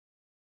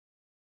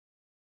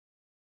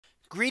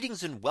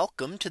Greetings and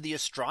welcome to the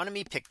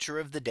Astronomy Picture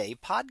of the Day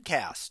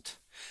podcast.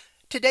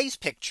 Today's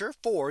picture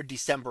for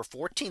December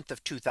 14th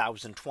of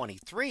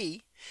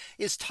 2023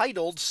 is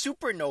titled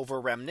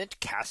Supernova Remnant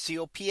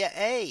Cassiopeia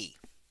A.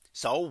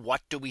 So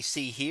what do we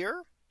see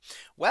here?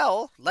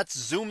 Well, let's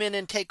zoom in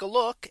and take a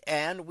look,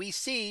 and we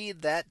see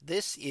that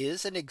this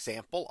is an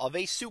example of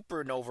a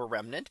supernova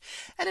remnant,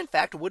 and in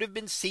fact would have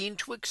been seen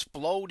to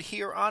explode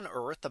here on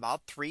Earth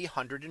about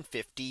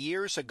 350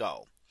 years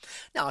ago.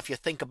 Now, if you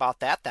think about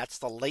that, that's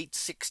the late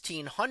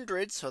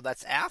 1600s. So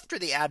that's after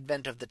the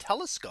advent of the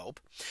telescope.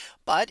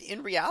 But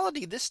in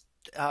reality, this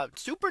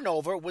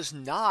supernova was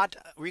not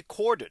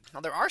recorded.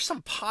 Now, there are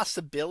some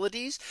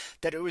possibilities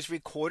that it was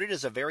recorded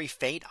as a very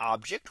faint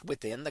object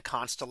within the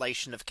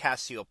constellation of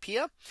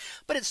Cassiopeia,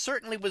 but it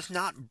certainly was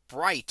not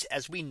bright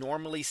as we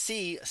normally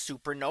see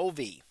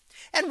supernovae.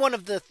 And one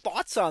of the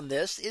thoughts on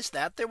this is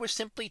that there was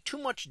simply too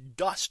much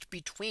dust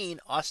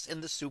between us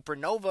and the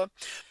supernova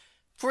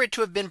for it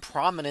to have been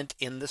prominent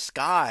in the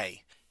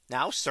sky.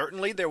 Now,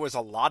 certainly there was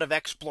a lot of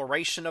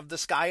exploration of the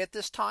sky at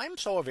this time,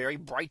 so a very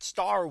bright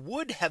star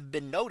would have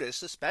been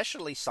noticed,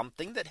 especially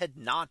something that had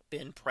not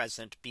been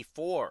present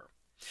before.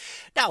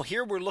 Now,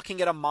 here we're looking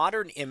at a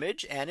modern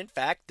image, and in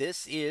fact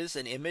this is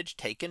an image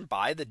taken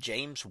by the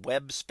James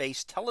Webb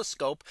Space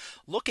Telescope,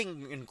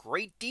 looking in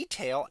great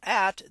detail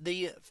at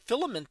the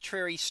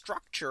filamentary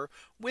structure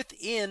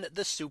within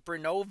the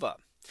supernova.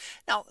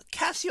 Now,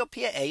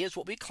 Cassiopeia A is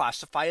what we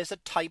classify as a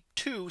type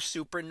 2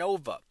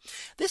 supernova.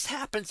 This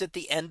happens at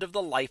the end of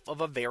the life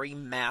of a very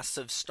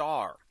massive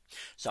star.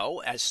 So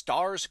as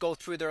stars go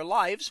through their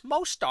lives,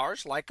 most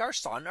stars, like our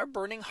sun, are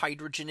burning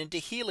hydrogen into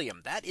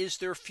helium. That is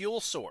their fuel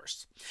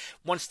source.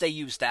 Once they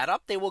use that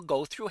up, they will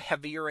go through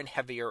heavier and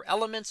heavier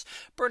elements,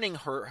 burning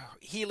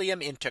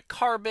helium into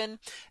carbon,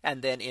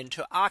 and then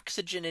into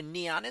oxygen and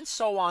neon, and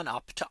so on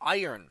up to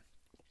iron.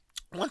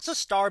 Once a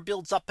star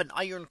builds up an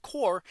iron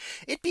core,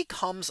 it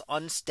becomes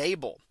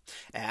unstable.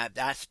 And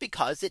that's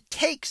because it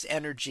takes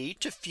energy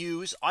to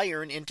fuse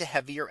iron into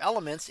heavier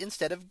elements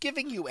instead of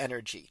giving you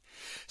energy.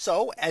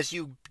 So as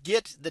you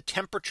get the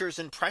temperatures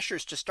and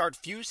pressures to start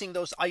fusing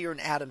those iron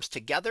atoms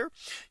together,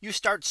 you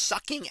start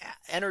sucking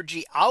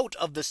energy out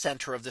of the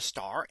center of the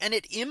star, and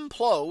it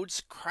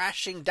implodes,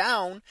 crashing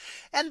down,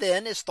 and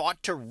then is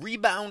thought to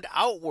rebound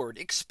outward,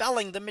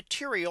 expelling the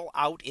material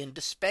out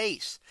into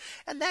space.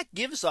 And that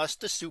gives us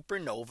the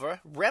supernova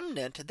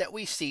remnant that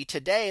we see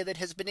today, that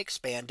has been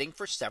expanding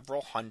for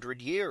several hundred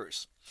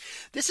years.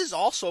 This is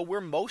also where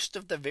most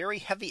of the very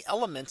heavy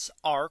elements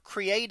are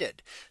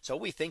created. So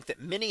we think that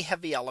many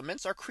heavy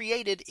elements are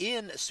created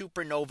in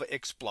supernova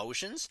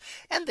explosions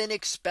and then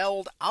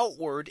expelled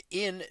outward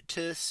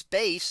into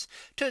space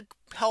to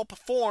help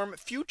form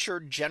future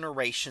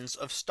generations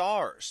of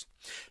stars.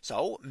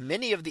 So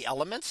many of the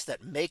elements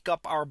that make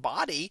up our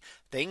body,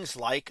 things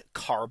like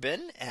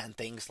carbon and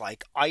things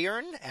like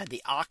iron and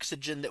the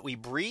oxygen that we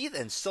breathe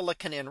and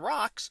silicon in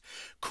rocks,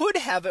 could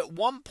have at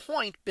one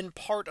point been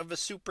part of a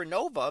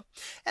supernova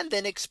and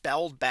then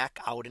expelled back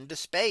out into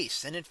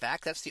space. And in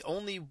fact, that's the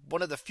only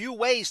one of the few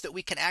ways that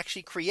we can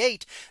actually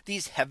create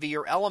these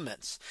heavier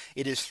elements.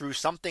 It is through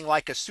something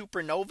like a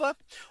supernova,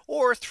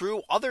 or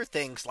through other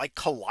things like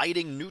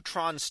colliding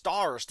neutron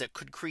stars that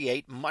could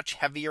create much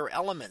heavier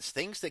elements,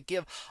 things that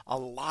give a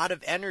lot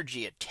of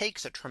energy. It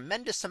takes a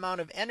tremendous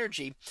amount of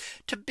energy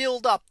to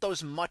build up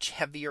those much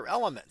heavier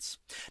elements.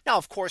 Now,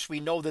 of course, we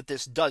know that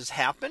this does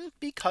happen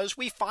because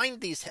we find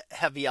these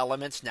heavy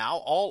elements now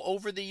all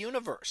over the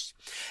universe.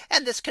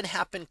 And this can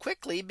happen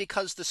quickly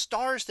because the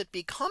stars that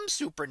become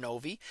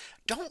supernovae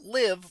don't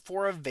live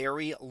for a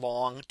very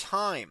long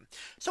time.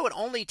 So it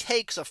only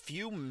takes a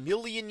few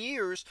million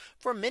years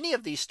for many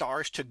of these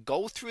stars to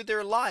go through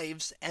their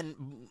lives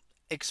and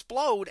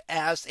explode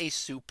as a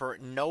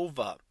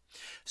supernova.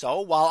 So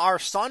while our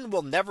sun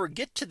will never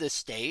get to this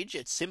stage,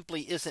 it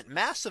simply isn't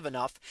massive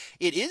enough.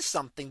 It is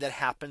something that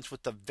happens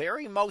with the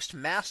very most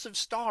massive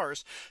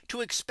stars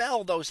to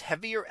expel those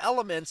heavier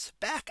elements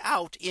back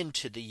out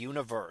into the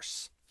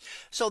universe.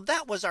 So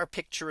that was our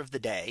picture of the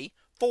day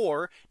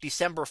for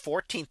December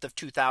 14th of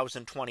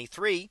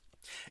 2023.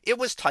 It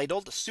was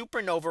titled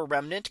Supernova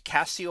Remnant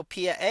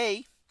Cassiopeia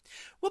A.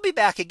 We'll be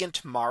back again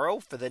tomorrow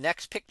for the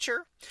next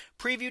picture,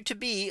 previewed to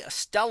be a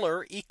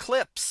stellar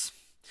eclipse.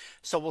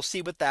 So we'll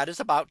see what that is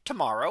about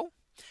tomorrow.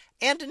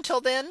 And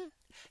until then,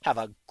 have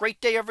a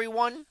great day,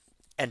 everyone,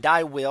 and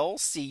I will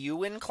see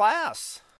you in class.